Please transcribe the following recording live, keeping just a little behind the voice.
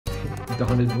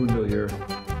Don el Mundo here.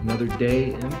 Another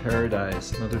day in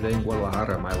paradise, another day in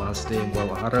Guadalajara, my last day in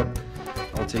Guadalajara.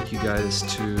 I'll take you guys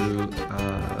to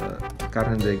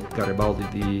Karne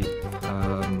Garibaldi,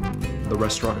 the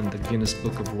restaurant in the Guinness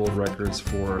Book of World Records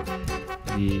for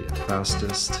the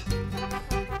fastest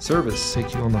service.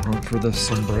 Take you on the hunt for the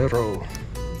Sombrero.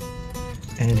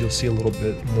 And you'll see a little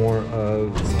bit more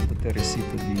of Santa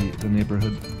Teresita, the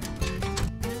neighborhood.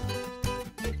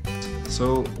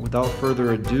 So without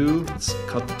further ado, let's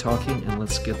cut the talking and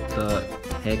let's get the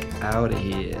heck out of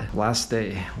here. Last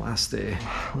day,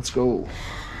 let's go.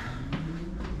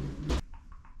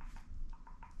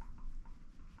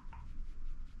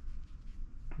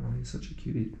 Oh, he's such a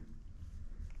cutie.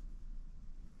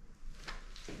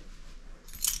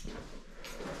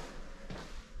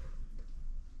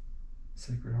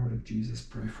 Sacred Heart of Jesus,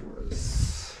 pray for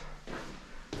us.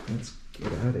 Let's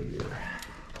get out of here.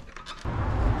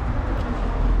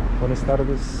 Buenas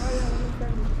tardes.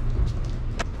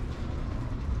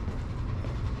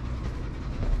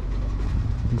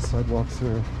 These sidewalks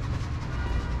are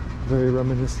very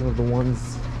reminiscent of the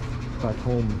ones back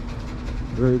home.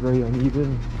 Very, very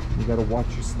uneven. You gotta watch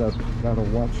your step.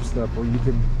 Or you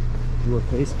can do a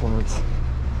face plant.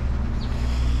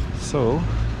 So,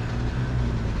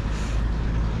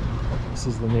 this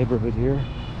is the neighborhood here.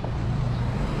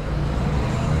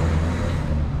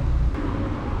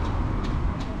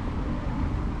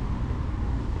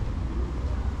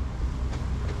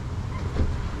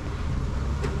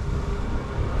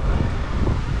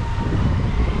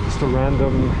 Just a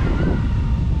random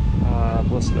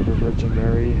Blessed Ever Virgin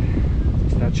Mary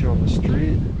statue on the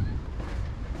street.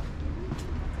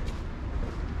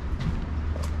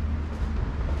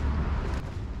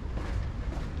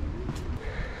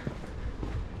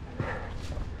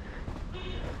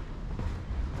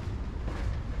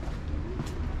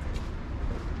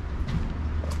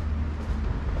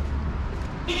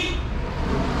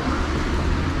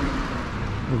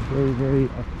 A very, very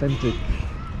authentic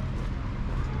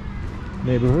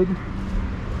neighborhood.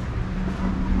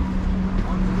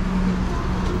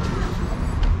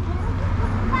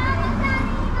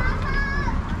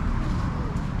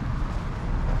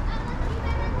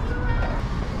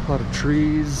 A lot of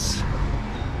trees,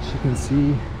 as you can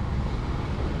see.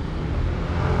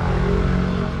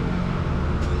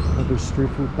 Other street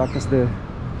food, tacos de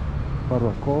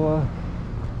barbacoa.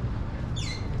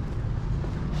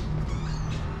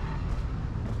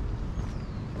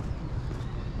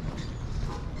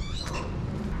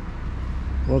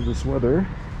 Love this weather.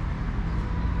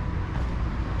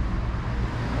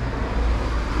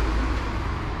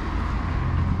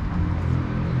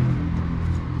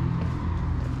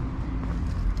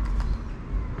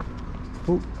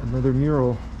 Oh, another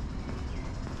mural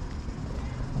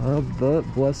of the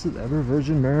Blessed Ever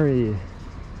Virgin Mary.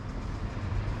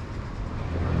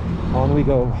 On we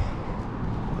go,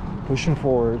 pushing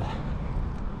forward.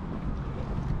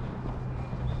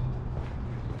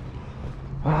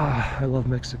 I love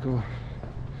Mexico.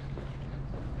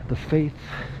 The faith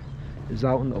is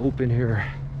out in the open here.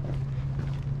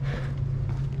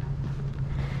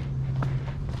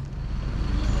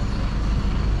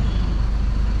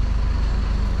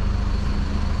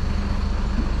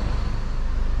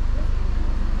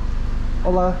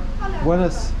 Hola. Hola.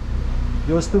 Buenas.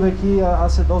 Yo estuve aquí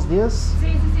hace 2 días.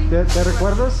 Sí, sí, sí. ¿Te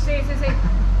recuerdas? Sí, sí, sí.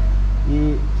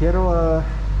 Y quiero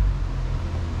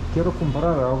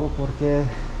comprar algo porque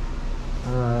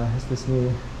este es mi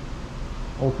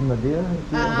último día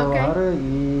aquí en Guadalajara, okay.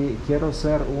 Y quiero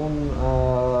ser un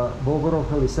búlgaro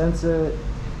jalisciense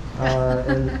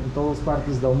en todas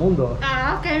partes del mundo.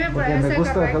 Ok, me porque parece me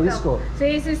gusta correcto. Jalisco.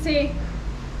 Sí, sí, sí.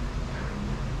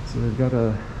 So we've got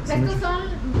estos son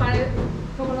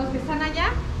como los que están allá.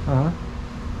 Ajá.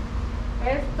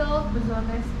 Estos pues son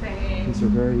These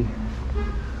are very.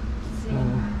 Sí.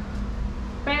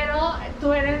 Pero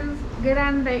tú eres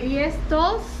grande y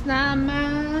estos nada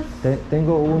más.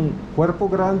 Tengo un cuerpo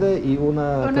grande y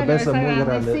una cabeza muy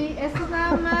grande. Sí, estos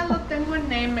nada más lo tengo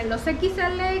en M. Los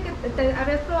XL, que te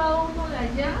habías probado uno de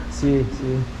allá. Sí,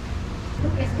 sí.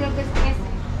 Creo que es ese.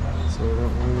 So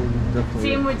that one,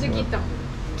 sí, muy chiquito.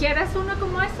 ¿Quieres uno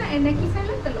como ese? En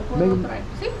XL te lo puedo traer,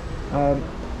 ¿sí?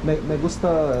 Me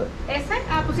gusta. ¿Ese?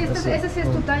 Ah, pues sí, ese sí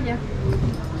es tu talla.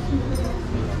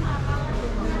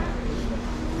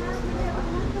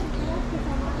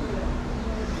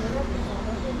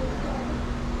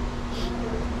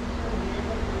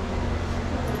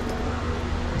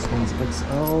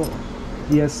 XL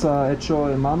y es hecho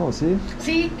en mano, ¿sí?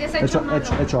 Sí, es hecho a mano.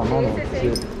 Hecho a mano,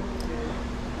 sí.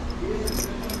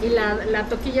 Y la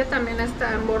toquilla también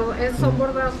está son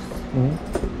bordados.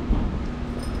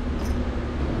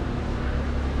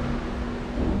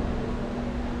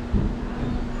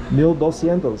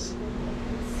 1200.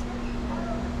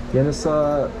 ¿Tienes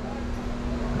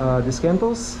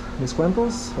descuentos?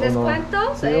 ¿Descuentos? ¿O no?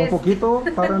 ¿Descuentos? Sí, un poquito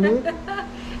para mí.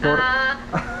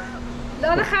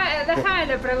 No, déjame,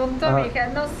 le pregunto a mi hija,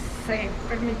 no sé,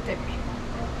 permíteme.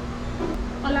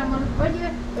 Hola, amor.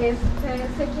 Oye,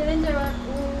 se quieren llevar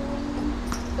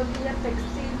un tortilla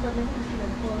textil, por eso si le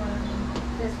puedo dar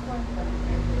descuento.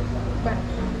 Bueno,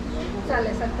 sale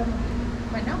exactamente.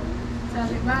 Bueno,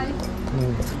 sale, bye.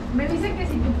 Me dicen que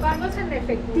si tu pago es en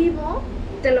efectivo,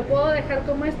 te lo puedo dejar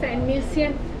como en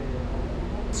 1100.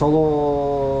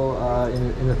 Solo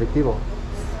en efectivo.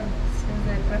 Sí,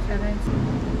 de preferencia.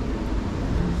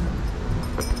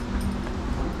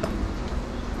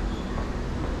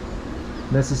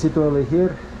 Necesito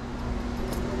elegir.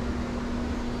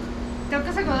 Creo que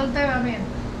ese color te va bien.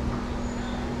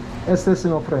 Este es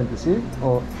en el frente, ¿sí?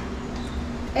 ¿O?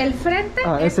 El frente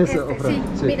es este es este, el frente,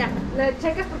 sí. sí. Mira, le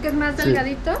checas porque es más Sí.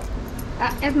 delgadito.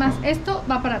 Es más, esto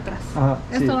va para atrás. Ajá,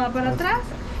 Esto sí. va para atrás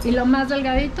y lo más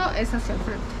delgadito es hacia el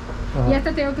frente. Ajá. Y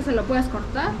este te digo que se lo puedes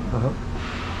cortar. Ajá.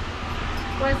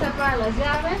 Puede ser para las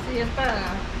llaves y es para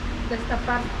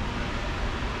destapar.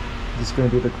 Is this going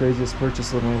to be the craziest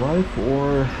purchase of my life,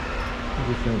 or what do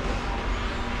you think?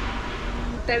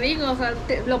 Te digo,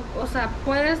 o sea,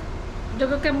 puedes, yo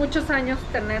creo que muchos años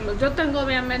tenerlos. Yo tengo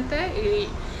obviamente y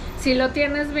si lo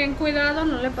tienes bien cuidado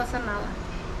no le pasa nada.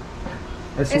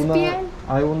 Es piel.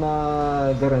 ¿Hay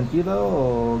una garantía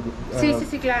o? Sí,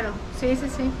 sí, claro. Sí.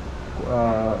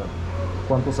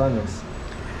 ¿Cuántos años?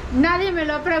 Nadie me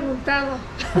lo ha preguntado.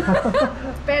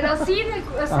 Pero sí,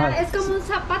 o sea, es como un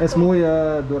zapato. Es muy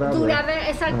durable. Duradero,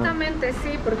 exactamente,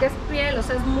 sí, porque es piel, o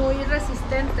sea, es muy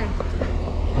resistente.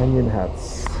 Onion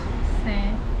hats.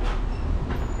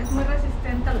 Sí. Es muy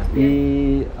resistente a la piel.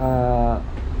 Y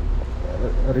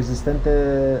resistente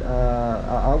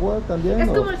a agua también. Es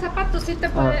 ¿o? como el zapato, sí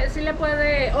le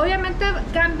puede, obviamente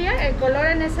cambia el color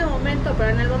en ese momento, pero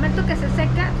en el momento que se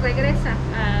seca regresa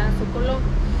a su color.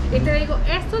 Y te digo,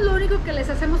 esto es lo único que les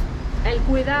hacemos el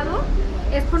cuidado,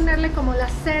 es ponerle como la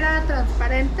cera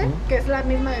transparente, que es la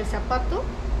misma del zapato,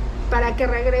 para que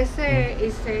regrese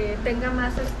y se tenga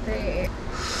más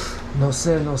No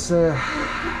sé.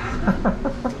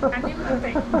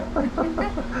 Anímate.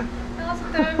 No, se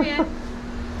te ve bien.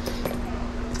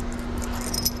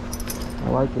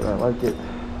 I like it.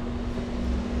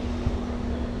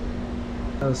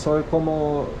 Soy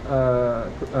como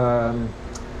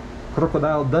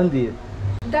Crocodile Dundee.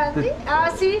 ¿Dundee?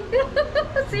 Sí.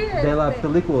 Sí. De la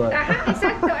película. Ajá,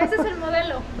 exacto, ese es el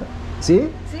modelo. ¿Sí?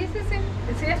 Sí,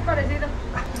 es parecido.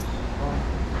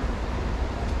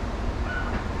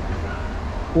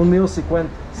 1,050.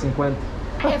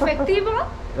 ¿Efectivo?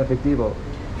 Efectivo.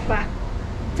 Va.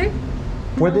 ¿Sí?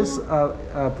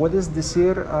 ¿Puedes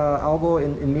decir algo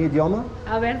en mi idioma?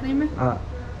 A ver, dime.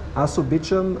 A su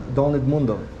bicham don el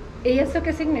mundo. ¿Y eso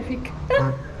qué significa?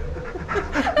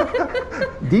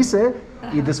 Dice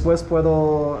y después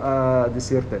puedo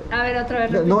decirte. A ver, otra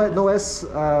vez. No es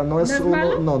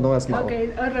malo? No es malo. Ok,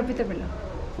 repítemelo.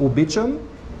 Ubicham.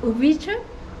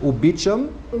 Ubicham.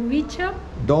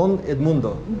 Don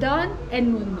Edmundo. Don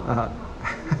Edmundo. Ajá.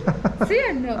 ¿Sí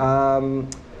o no?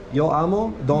 Yo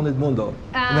amo Don Edmundo.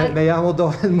 Me llamo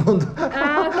Don Edmundo.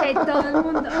 Ok, todo el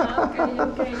mundo.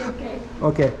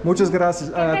 Ok. Ok, muchas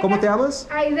gracias. ¿Cómo te llamas?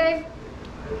 Aide,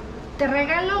 te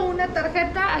regalo una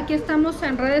tarjeta. Aquí estamos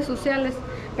en redes sociales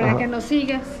para que nos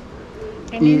sigas.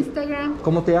 En Instagram.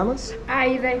 ¿Cómo te llamas?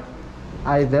 Aide.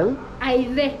 Aidel.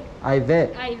 Aide.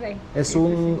 ¿Es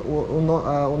un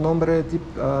nombre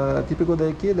típico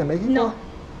de aquí, de México?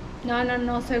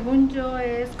 No. Según yo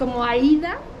es como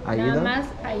Aida. Nada más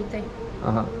Aide.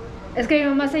 Ajá. Es que mi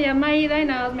mamá se llama Aida y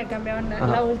nada más me cambiaron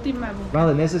la última.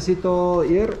 Vale, necesito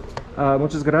ir.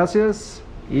 Muchas gracias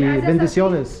y Gracias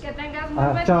bendiciones. Que tengas muy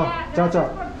buen Chao. día. Chao. Gracias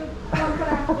por tu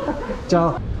compra.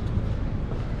 Chao.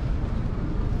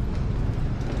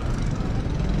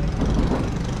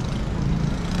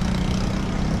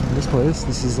 This place,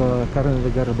 this is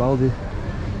Karne Garibaldi.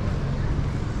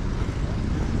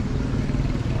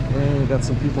 And we got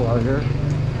some people out here.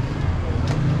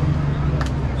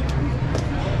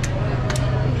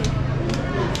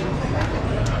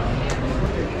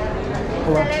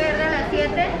 Hola. ¿Sale verde a las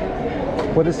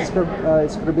 7? ¿Puedes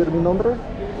escribir mi nombre?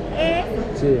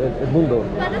 Sí, Edmundo.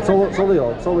 Solo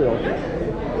yo.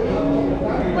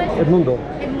 Edmundo.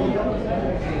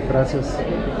 Gracias.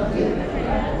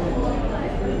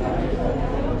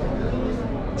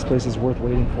 This place is worth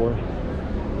waiting for.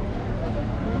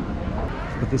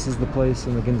 But this is the place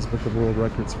in the Guinness Book of World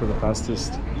Records for the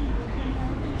fastest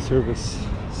service.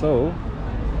 So,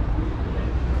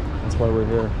 that's why we're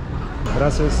here.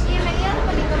 Gracias.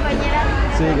 Bienvenidos, compañera.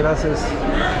 Sí, gracias.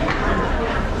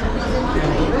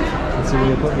 Let's see what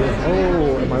you put here.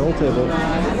 Oh, at my old table.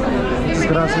 Muchas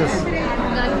gracias.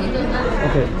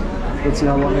 Okay, let's see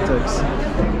how long it takes.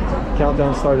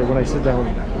 Countdown started when I sit down.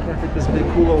 I can't fit this big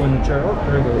culo in the chair. Oh,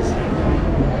 there it goes.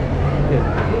 Okay.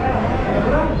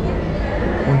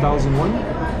 1001,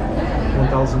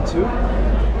 1002,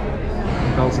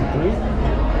 1003,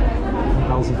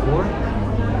 1004,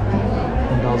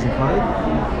 1005,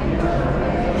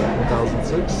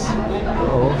 1006.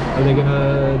 Uh-oh. Are they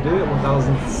gonna do it?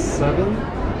 1007?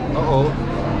 Uh-oh.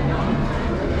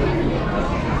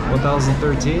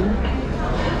 1013.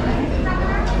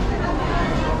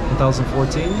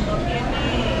 1014.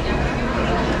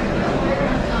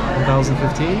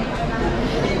 1015.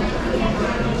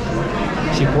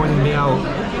 She pointed me out.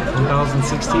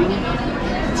 1016.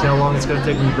 See how long it's gonna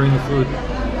take me to bring the food.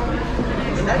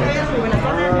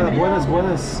 Buenas,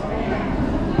 buenas.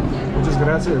 Muchas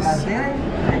gracias.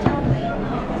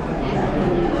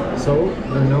 So,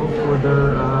 they're known for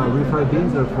their refried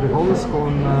beans, their frijoles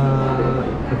con,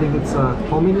 I think it's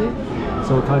hominy,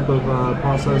 so a type of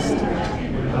processed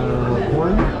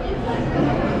corn,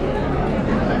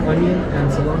 onion,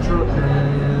 and cilantro,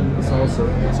 and salsa.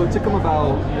 So it took them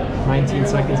about 19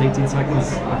 seconds, 18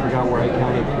 seconds, I forgot where I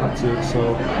counted up to,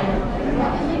 so.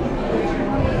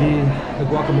 The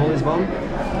guacamole is bomb.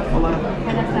 Hola.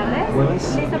 Buenas tardes.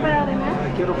 Buenas. ¿Listo para ordenar?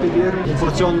 Quiero pedir una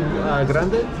porción grande.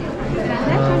 ¿Grande?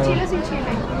 ¿Con chile o sin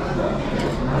chile?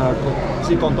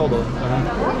 Sí, con todo.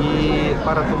 Y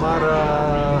para tomar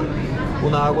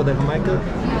una agua de Jamaica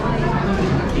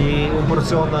y una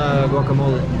porción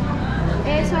guacamole.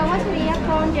 ¿Su agua sería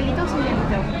con hielito o sin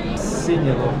hielito? Sin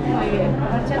hielo. Muy bien.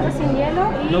 Horchata sin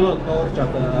hielo y... No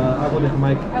horchata, agua de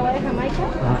Jamaica. ¿Agua de Jamaica?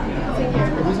 Sin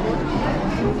hielo.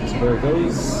 So there it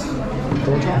goes.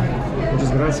 Torta.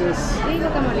 Muchas gracias. Y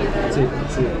guacamole. Sí,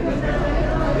 sí.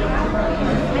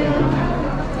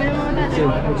 Sí,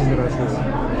 muchas gracias.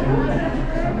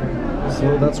 So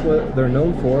that's what they're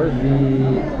known for.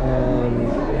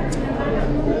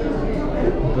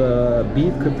 The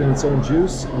beef cooked in its own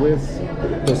juice with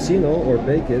tocino or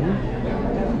bacon,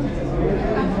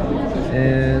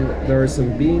 and there are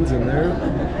some beans in there.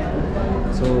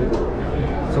 So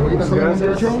muchas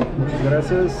gracias. Muchas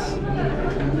gracias.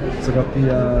 So got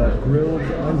the grilled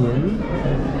onion,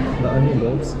 the onion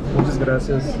lobes. Muchas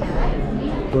gracias.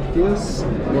 Tortillas,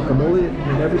 guacamole,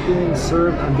 and everything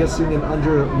served, I'm guessing, in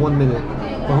under 1 minute.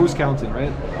 But who's counting,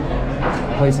 right?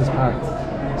 The place is packed.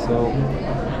 So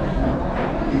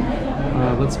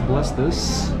let's bless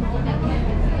this. So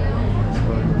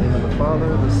in the name of the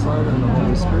Father, the Son, and the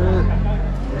Holy Spirit.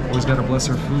 Always gotta bless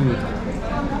our food.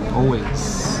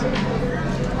 Always.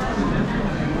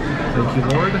 Thank you,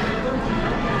 Lord.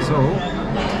 So,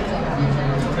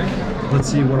 let's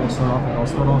see what I'll start off with. I'll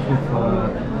start off with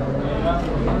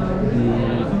the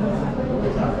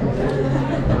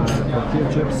tortilla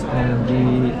chips and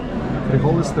the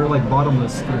frijoles. They're like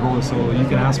bottomless frijoles, so you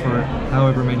can ask for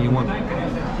however many you want.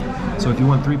 So if you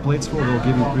want 3 plates full, they'll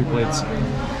give you 3 plates.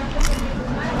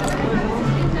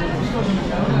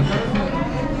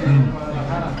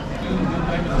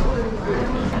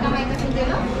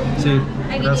 Sí,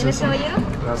 gracias.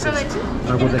 Gracias.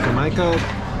 Agua de Jamaica,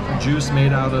 juice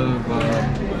made out of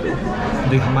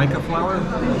the Jamaica flour.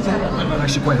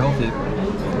 Actually quite healthy.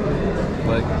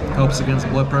 Like, helps against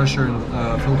blood pressure and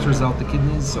filters out the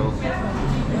kidneys, so.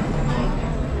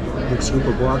 Big scoop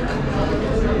of guac.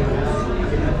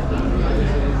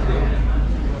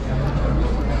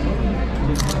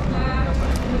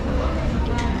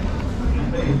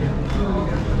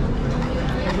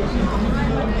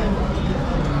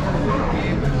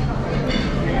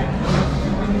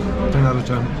 Out of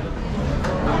 10.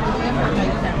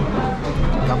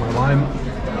 Got my lime.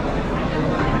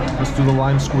 Let's do the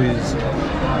lime squeeze.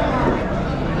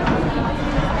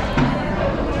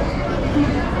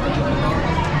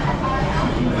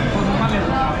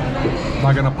 I'm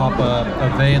not gonna pop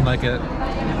a vein like a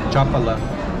chapala.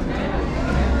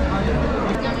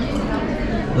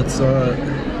 Let's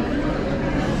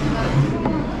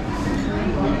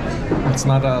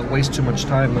not waste too much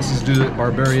time. Let's just do it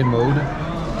barbarian mode.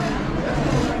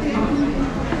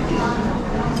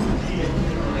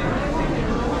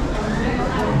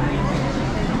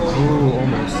 Ooh,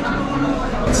 almost.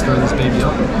 Let's stir this baby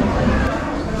up.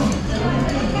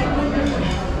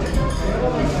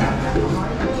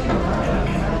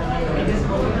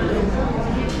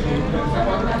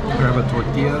 Grab a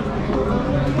tortilla.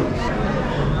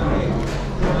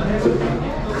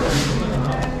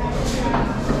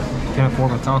 Can't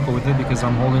form a taco with it because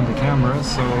I'm holding the camera,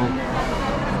 so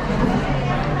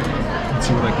let's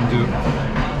see what I can do.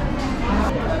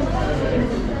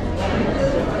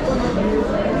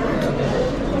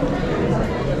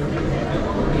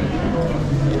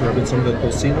 some of the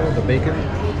tocino, the bacon.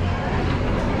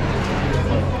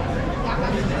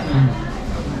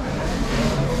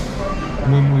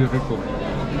 Muy, muy rico.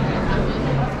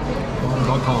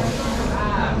 .com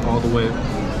all the way.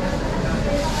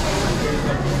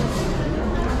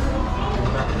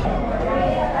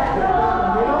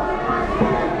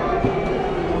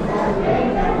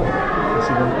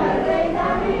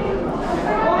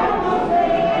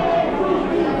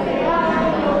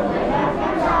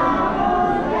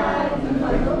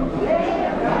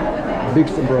 Big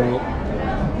Sombrero.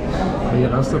 Yeah,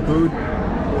 that's the food.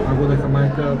 Agua de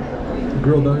Jamaica,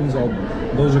 grilled onions,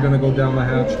 those are gonna go down the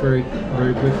hatch very,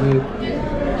 very quickly.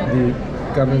 The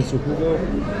carne en su jugo,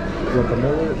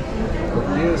 guacamole,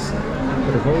 tortillas,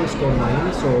 frijoles con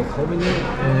maíz or hominy,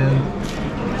 and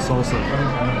salsa.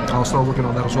 I'll start working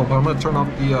on that as well, but I'm gonna turn off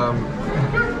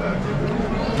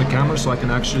the camera so I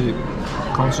can actually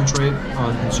concentrate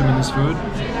on consuming this food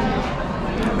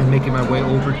and making my way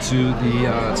over to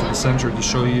the center to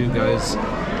show you guys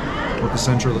what the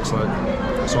center looks like.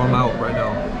 So I'm out right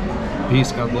now.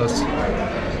 Peace, God bless.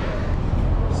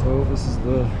 So this is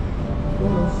the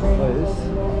place.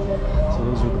 So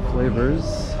those are the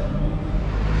flavors.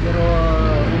 Quiero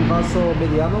un vaso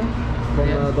mediano con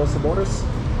dos sabores.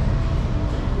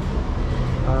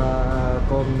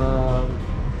 Con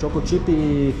choco chip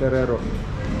y Ferrero.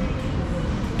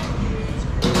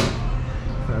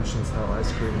 Fashion style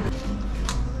ice cream.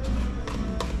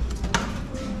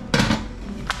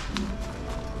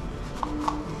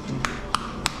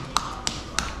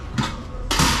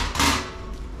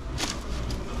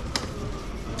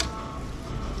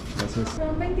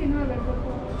 Son 29, por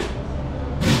favor.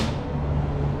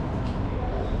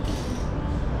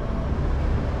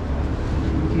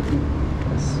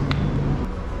 Yes.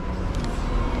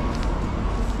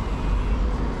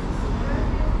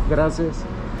 Gracias.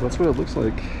 That's what it looks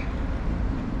like.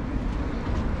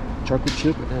 Chocolate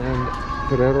chip and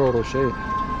Ferrero Rocher.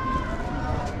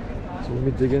 So let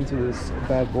me dig into this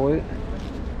bad boy.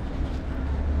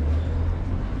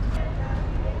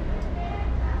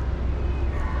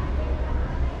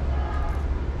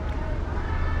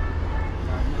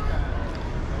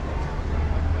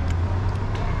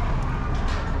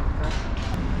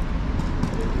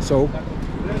 So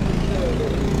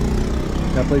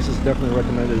that place is definitely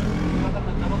recommended.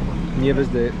 Nieves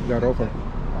de Garrofa.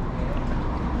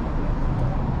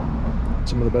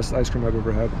 Some of the best ice cream I've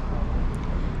ever had.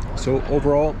 So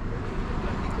overall,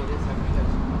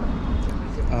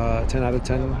 10 out of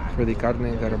 10 for the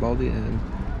Karne Garibaldi and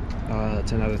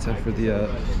 10 out of 10 for the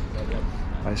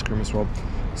ice cream as well.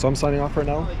 So I'm signing off right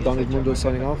now. Don Edmundo is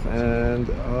signing off, and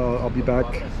I'll be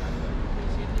back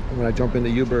when I jump in the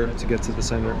Uber to get to the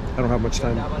center. I don't have much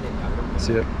time.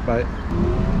 See ya. Bye.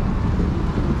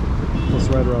 It's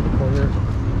right around the corner.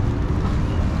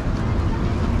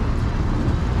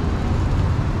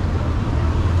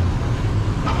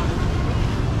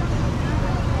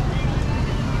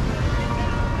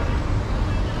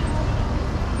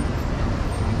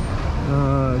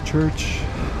 Church.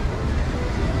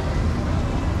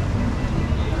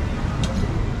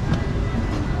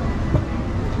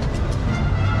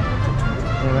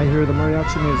 And I hear the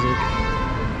mariachi music.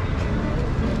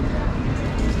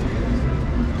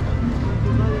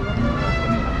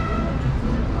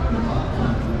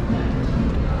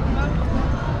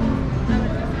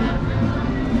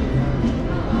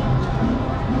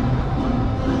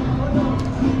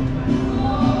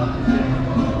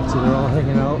 So they're all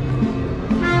hanging out.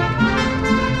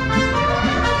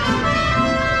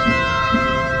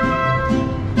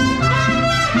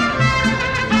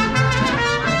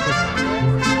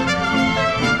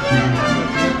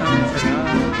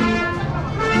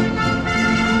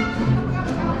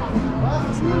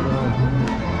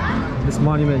 This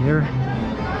monument here.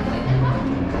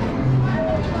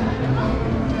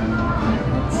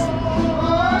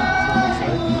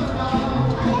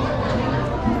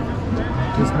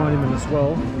 This monument as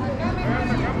well.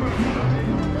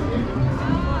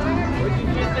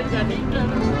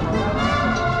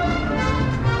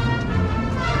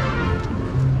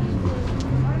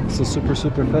 So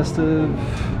super festive.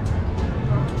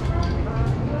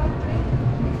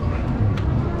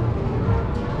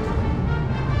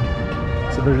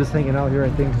 So they're just hanging out here, I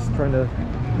think, just trying to,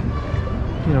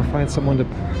 you know, find someone to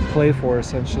play for,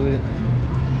 essentially.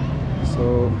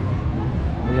 So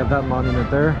we have that monument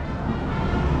there.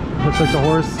 Looks like the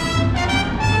horse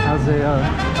has a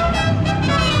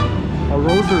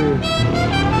rosary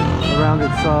around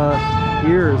its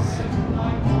ears.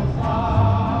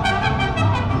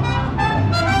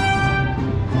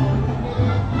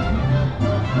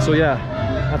 So yeah,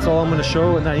 that's all I'm going to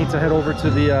show, and I need to head over to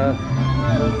the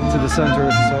to the center.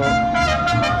 So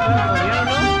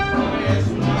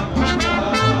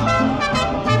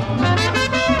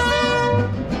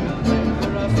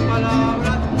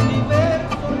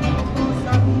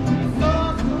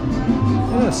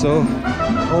yeah, so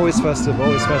always festive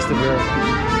here.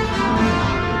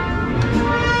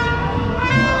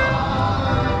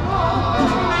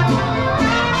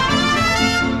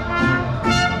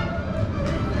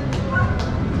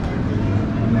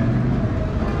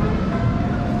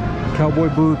 Cowboy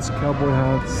boots, cowboy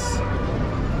hats,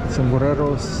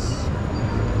 sombreros.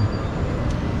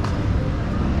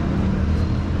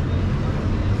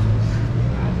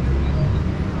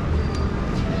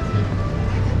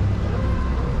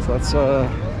 So that's a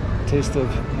taste of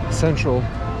central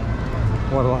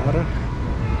Guadalajara.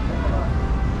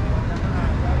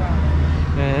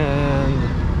 And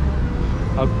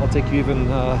I'll take you even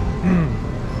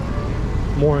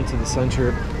more into the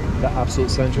center, the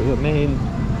absolute center, the main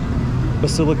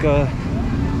basilica,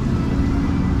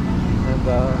 and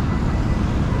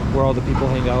where all the people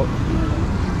hang out.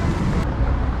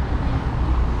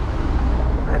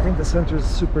 I think the center is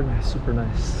super nice, super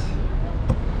nice.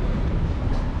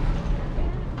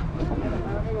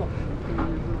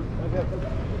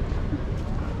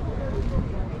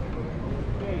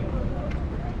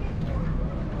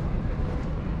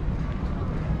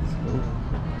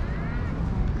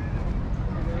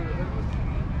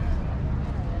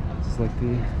 Like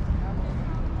the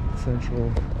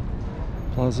central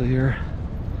plaza here.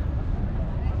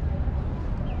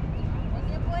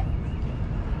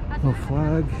 No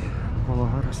flag,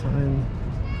 Guadalajara sign,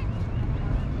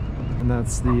 and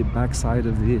that's the back side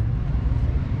of the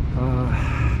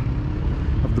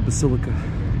basilica.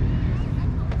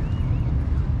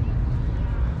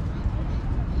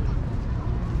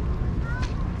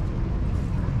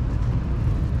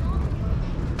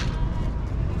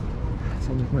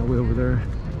 I'll make my way over there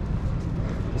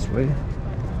this way.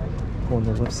 Go on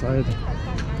the left side.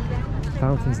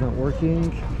 Fountain's not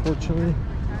working, unfortunately.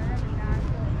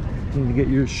 You need to get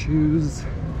your shoes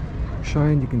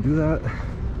shined, you can do that.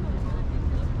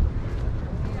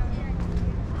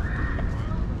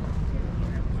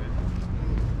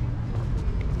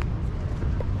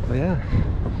 But yeah,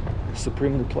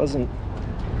 supremely pleasant.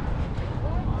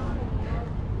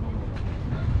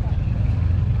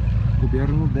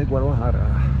 Gobierno de Guadalajara.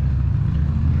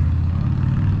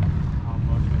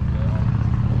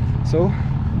 So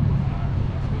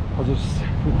I'll just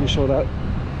quickly show that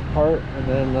part, and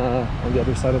then on the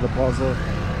other side of the plaza,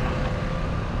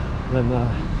 and then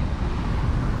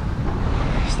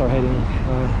start heading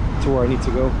to where I need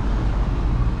to go.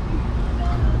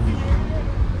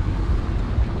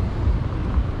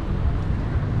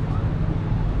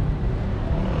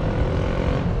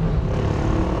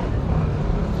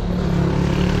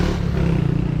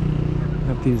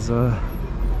 These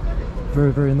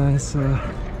very nice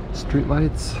street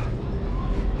lights.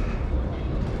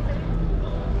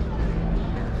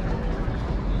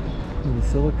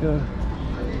 Basilica.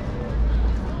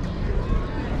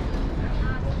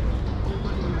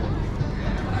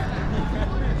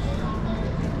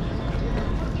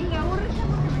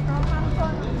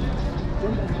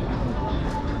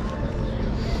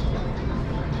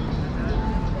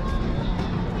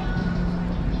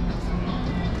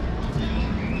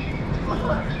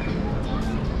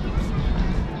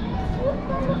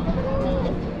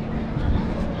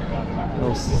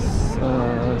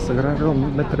 Sombrero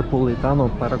Metropolitano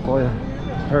Paraguay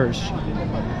Hirsch.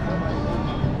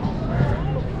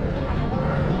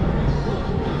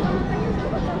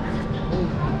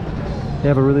 They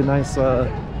have a really nice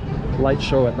light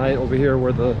show at night over here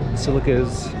where the basilica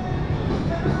is,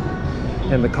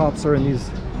 and the cops are in these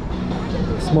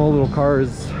small little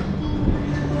cars,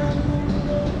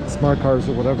 smart cars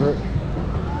or whatever.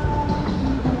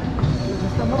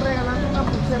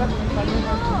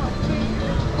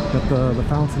 Got the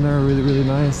fountain there, really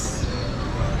nice.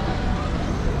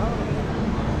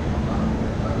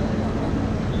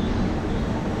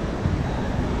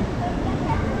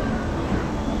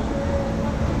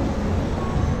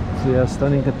 So yeah,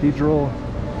 stunning cathedral.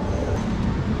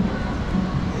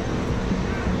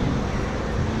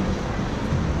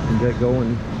 And get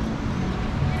going.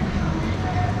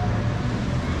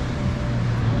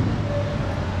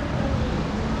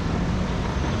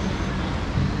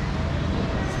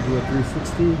 Do a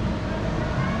 360.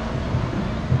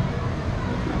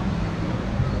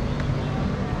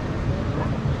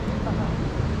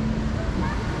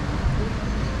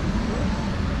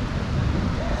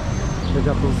 They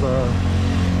got those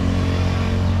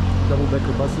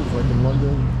double-decker buses like in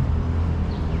London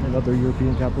and other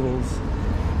European capitals.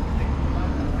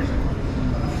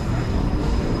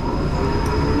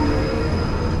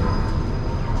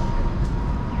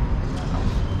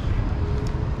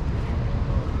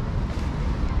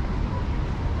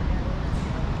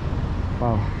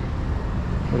 Wow,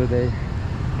 what a day.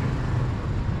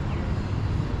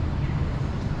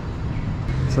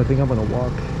 So I think I'm gonna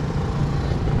walk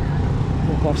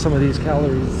off some of these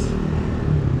calories. I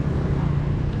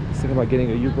was thinking about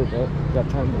getting a Uber, but got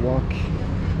time to walk.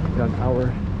 Got an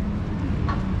hour.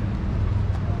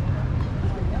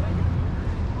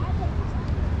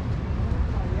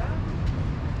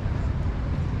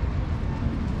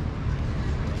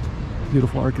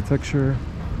 Beautiful architecture.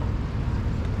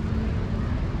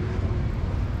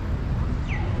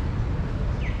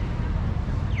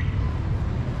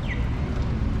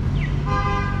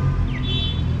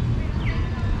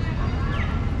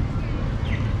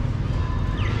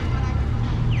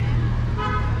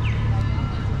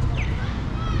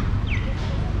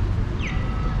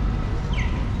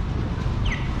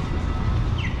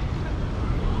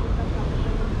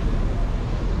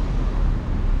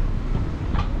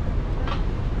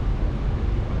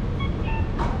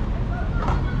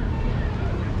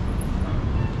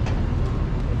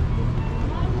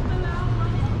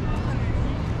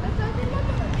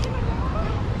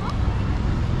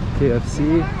 KFC.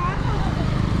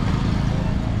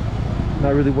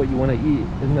 Not really what you want to eat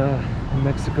in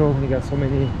Mexico when you got so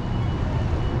many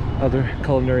other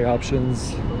culinary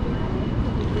options.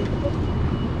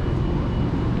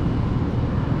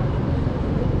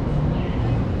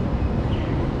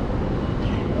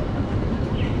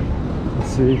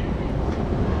 Let's see.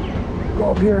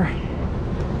 Go up here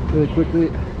really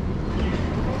quickly.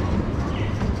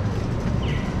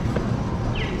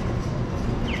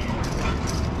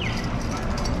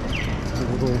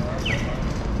 Little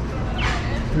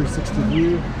 360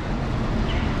 view.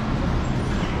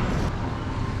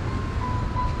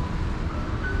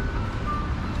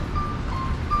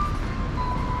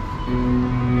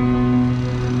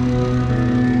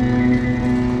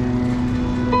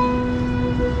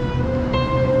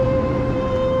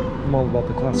 I'm all about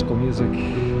the classical music.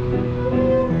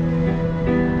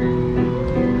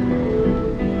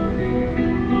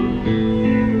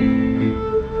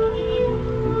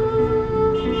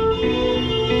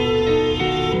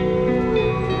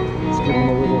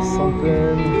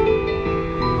 Something.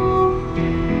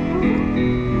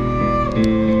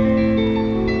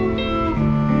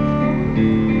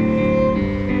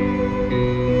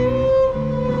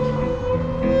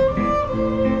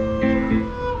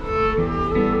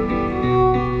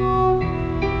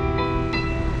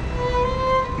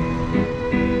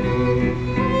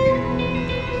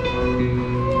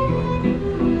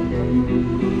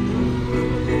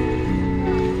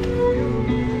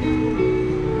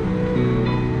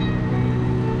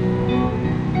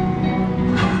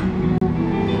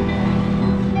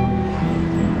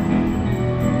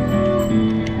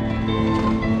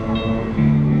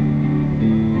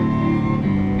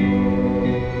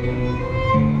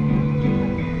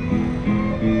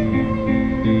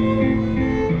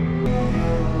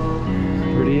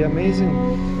 Amazing.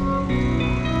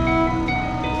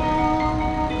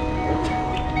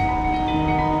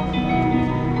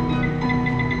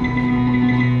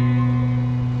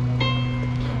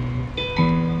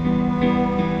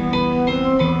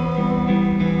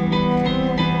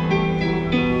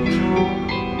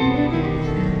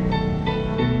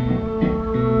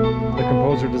 The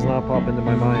composer does not pop into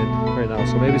my mind right now,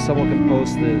 so maybe someone can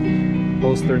post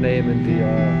their name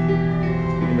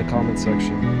in the comment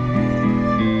section.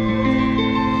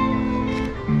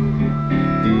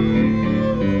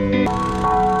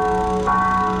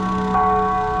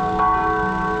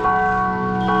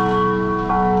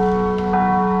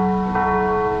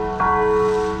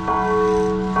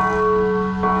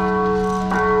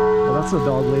 That's a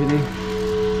dog lady.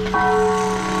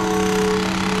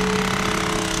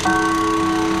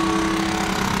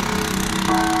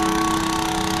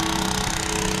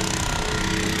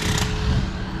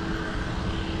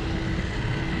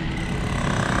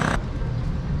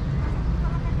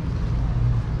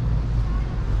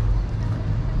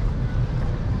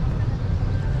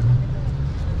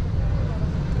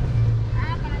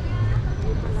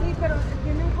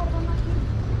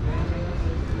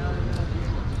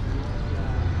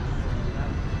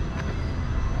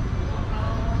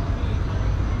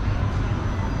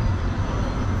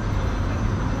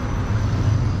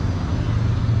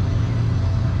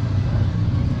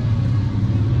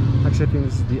 Actually, I think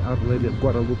this is the Our Lady of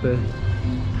Guadalupe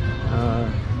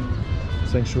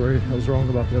sanctuary. I was wrong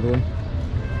about the other one.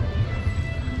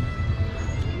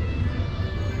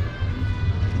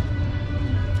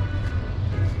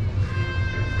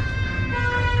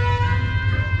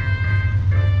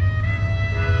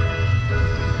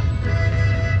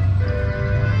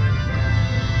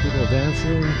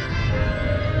 dancing.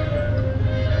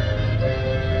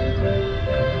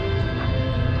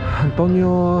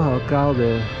 Antonio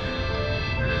Alcalde.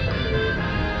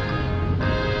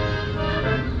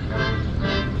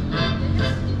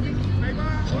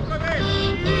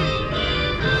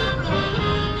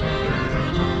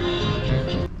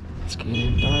 It's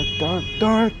getting dark, dark,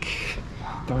 dark.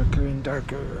 Darker and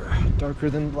darker. Darker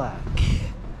than black.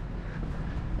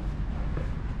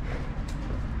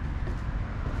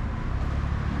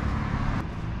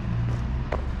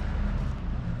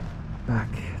 Back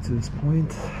to this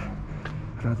point.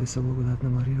 Радуйся, благодатна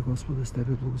Мария, Господа с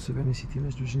тебе, благословена си ти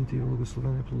между жените и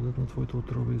благословен е плодът на твоето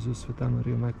утроба, Исус. Света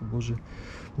Мария, Майко Божия,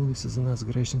 моли се за нас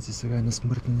грешници, сега и на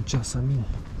смъртния ни час. Амин.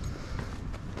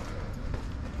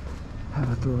 Have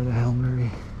a throw in a Hail Mary.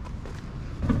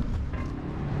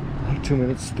 Like 2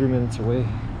 minutes, 3 minutes away.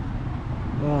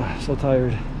 So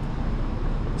tired.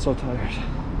 So tired.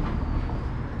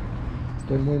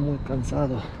 Estoy muy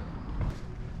cansado.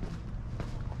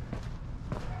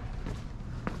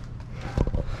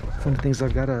 Funny things,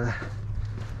 I've got a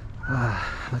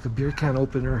like a beer can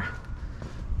opener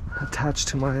attached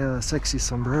to my sexiest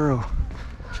sombrero,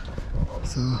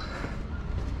 so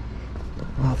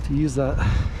I'll have to use that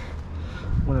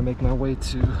when I make my way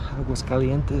to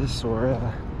Aguascalientes or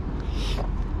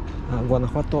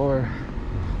Guanajuato or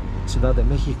Ciudad de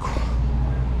Mexico.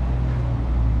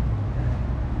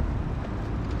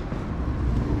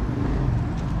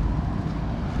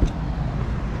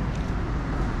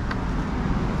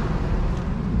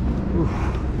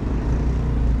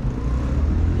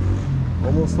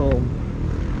 Almost home.